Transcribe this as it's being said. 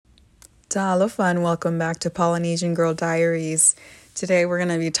Talofa and welcome back to Polynesian Girl Diaries. Today we're going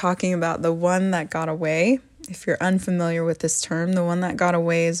to be talking about the one that got away. If you're unfamiliar with this term, the one that got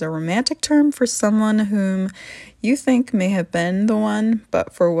away is a romantic term for someone whom you think may have been the one,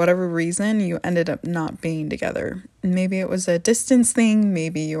 but for whatever reason you ended up not being together. Maybe it was a distance thing,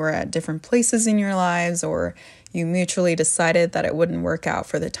 maybe you were at different places in your lives, or you mutually decided that it wouldn't work out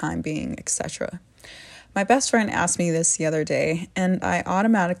for the time being, etc. My best friend asked me this the other day, and I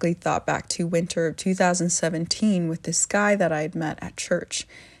automatically thought back to winter of 2017 with this guy that I'd met at church.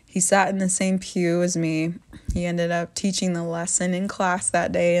 He sat in the same pew as me. He ended up teaching the lesson in class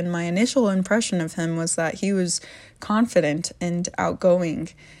that day, and my initial impression of him was that he was confident and outgoing.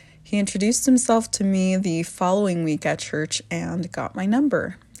 He introduced himself to me the following week at church and got my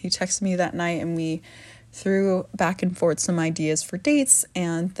number. He texted me that night, and we threw back and forth some ideas for dates,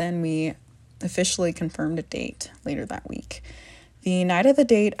 and then we officially confirmed a date later that week. The night of the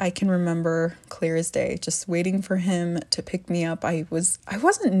date I can remember clear as day, just waiting for him to pick me up. I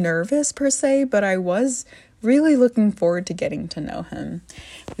wasn't nervous per se, but I was really looking forward to getting to know him.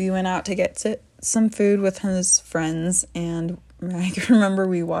 We went out to get some food with his friends, and I can remember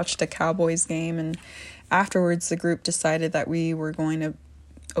we watched a Cowboys game, and afterwards the group decided that we were going to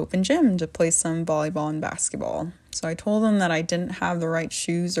open gym to play some volleyball and basketball. So I told him that I didn't have the right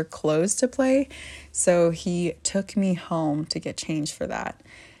shoes or clothes to play, so he took me home to get changed for that.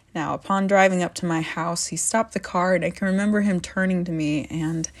 Now, upon driving up to my house, he stopped the car, and I can remember him turning to me,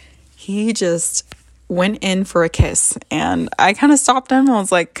 and he just went in for a kiss. And I kind of stopped him. I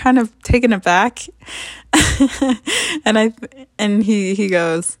was like kind of taken aback. and he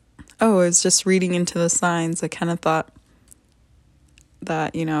goes, "Oh, I was just reading into the signs. I kind of thought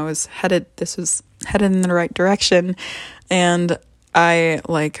that, this was headed in the right direction." And I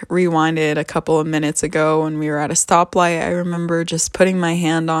rewinded a couple of minutes ago when we were at a stoplight. I remember just putting my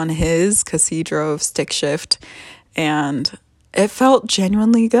hand on his because he drove stick shift, and it felt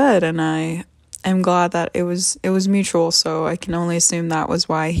genuinely good, and I am glad that it was mutual. So I can only assume that was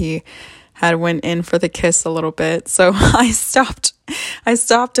why he had went in for the kiss a little bit. So I stopped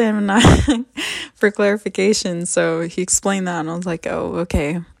him and for clarification. So he explained that, and I was like, "Oh,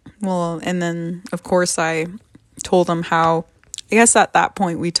 okay." Well, and then of course I told him how, I guess at that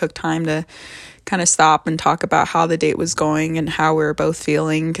point we took time to kind of stop and talk about how the date was going and how we were both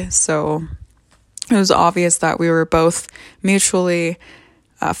feeling. So it was obvious that we were both mutually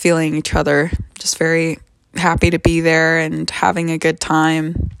feeling each other, just very happy to be there and having a good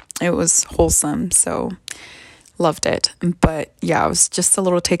time. It was wholesome, so loved it. But yeah, I was just a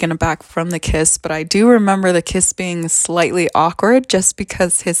little taken aback from the kiss, but I do remember the kiss being slightly awkward just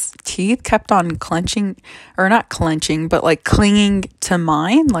because his teeth kept on clenching, or not clenching, but clinging to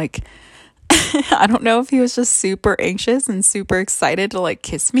mine. I don't know if he was just super anxious and super excited to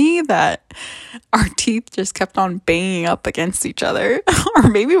kiss me, that our teeth just kept on banging up against each other. Or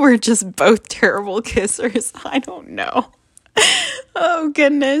maybe we're just both terrible kissers. I don't know. Oh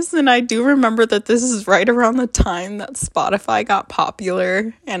goodness. And I do remember that this is right around the time that Spotify got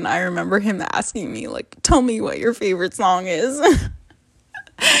popular, and I remember him asking me tell me what your favorite song is.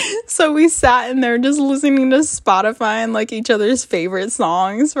 So we sat in there just listening to Spotify and each other's favorite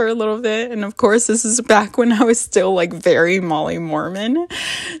songs for a little bit. And of course this is back when I was still very Molly Mormon,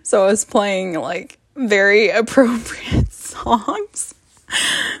 so I was playing very appropriate songs.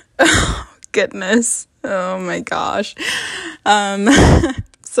 Oh goodness. Oh my gosh.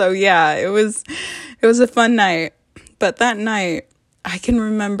 So yeah, it was a fun night. But that night, I can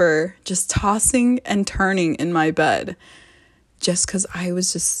remember just tossing and turning in my bed just because I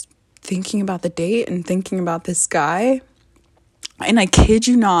was just thinking about the date and thinking about this guy. And I kid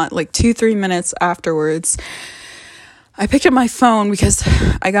you not, 2-3 minutes afterwards, I picked up my phone because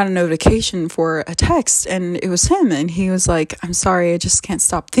I got a notification for a text, and it was him, and he was like, "I'm sorry, I just can't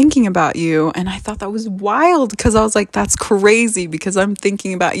stop thinking about you." And I thought that was wild because I was like, that's crazy because I'm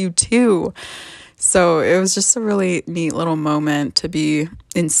thinking about you too. So it was just a really neat little moment to be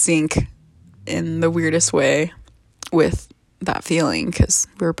in sync in the weirdest way with that feeling, because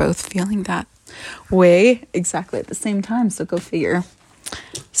we were both feeling that way exactly at the same time. So go figure.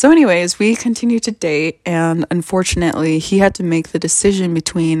 So anyways, we continued to date, and unfortunately he had to make the decision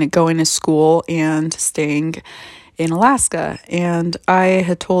between going to school and staying in Alaska. And I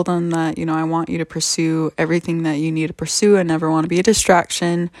had told him that, I want you to pursue everything that you need to pursue. I never want to be a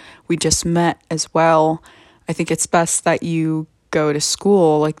distraction. We just met as well. I think it's best that you go to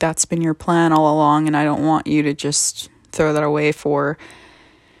school. That's been your plan all along, and I don't want you to just throw that away for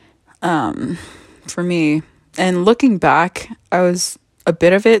me. And looking back, a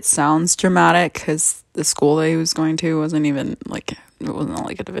bit of it sounds dramatic because the school that he was going to wasn't even it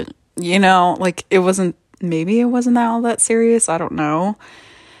wasn't like maybe it wasn't all that serious. I don't know.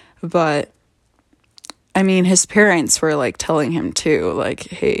 But I mean, his parents were like telling him too, like,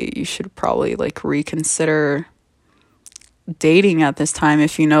 hey, you should probably like reconsider dating at this time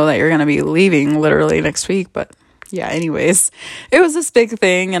if you know that you're going to be leaving literally next week. But yeah, anyways, it was this big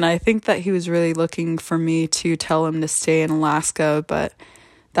thing, and I think that he was really looking for me to tell him to stay in Alaska, but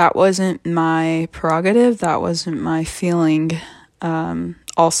that wasn't my prerogative. That wasn't my feeling.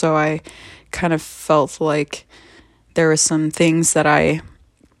 Also, I kind of felt like there were some things that I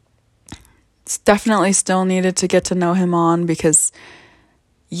definitely still needed to get to know him on, because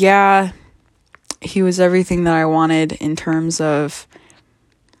yeah, he was everything that I wanted in terms of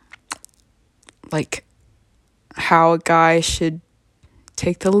like how a guy should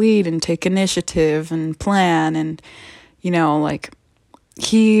take the lead and take initiative and plan, and like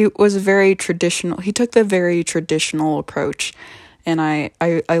he was he took the very traditional approach, and I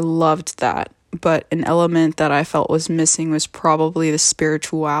loved that. But an element that I felt was missing was probably the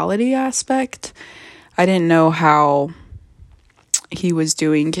spirituality aspect. I didn't know how he was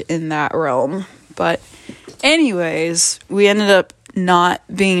doing in that realm. But anyways, we ended up not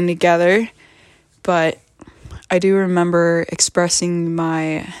being together. But I do remember expressing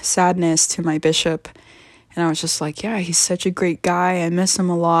my sadness to my bishop. And I was just like, yeah, he's such a great guy. I miss him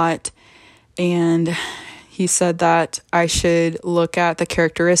a lot. And he said that I should look at the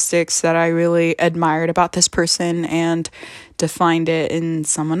characteristics that I really admired about this person and to it in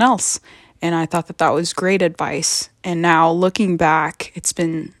someone else. And I thought that that was great advice. And now looking back, it's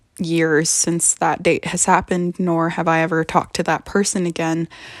been years since that date has happened, nor have I ever talked to that person again.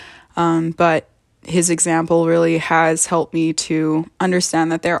 But his example really has helped me to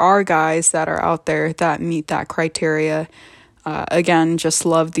understand that there are guys that are out there that meet that criteria. Again, just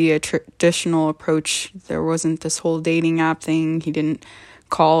love the traditional approach. There wasn't this whole dating app thing. He didn't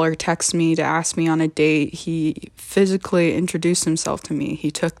call or text me to ask me on a date. He physically introduced himself to me.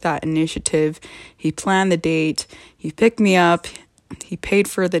 He took that initiative. He planned the date. He picked me up. He paid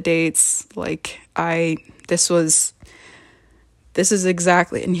for the dates. This is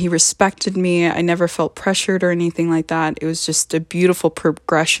exactly, and he respected me. I never felt pressured or anything like that. It was just a beautiful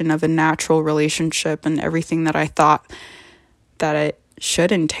progression of a natural relationship and everything that I thought that it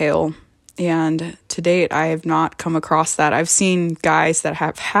should entail. And to date, I have not come across that. I've seen guys that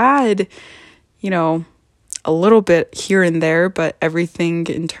have had, a little bit here and there, but everything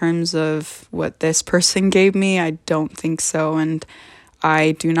in terms of what this person gave me, I don't think so. And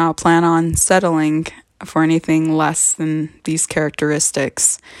I do not plan on settling for anything less than these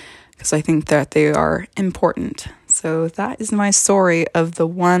characteristics, because I think that they are important. So that is my story of the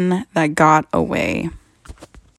one that got away.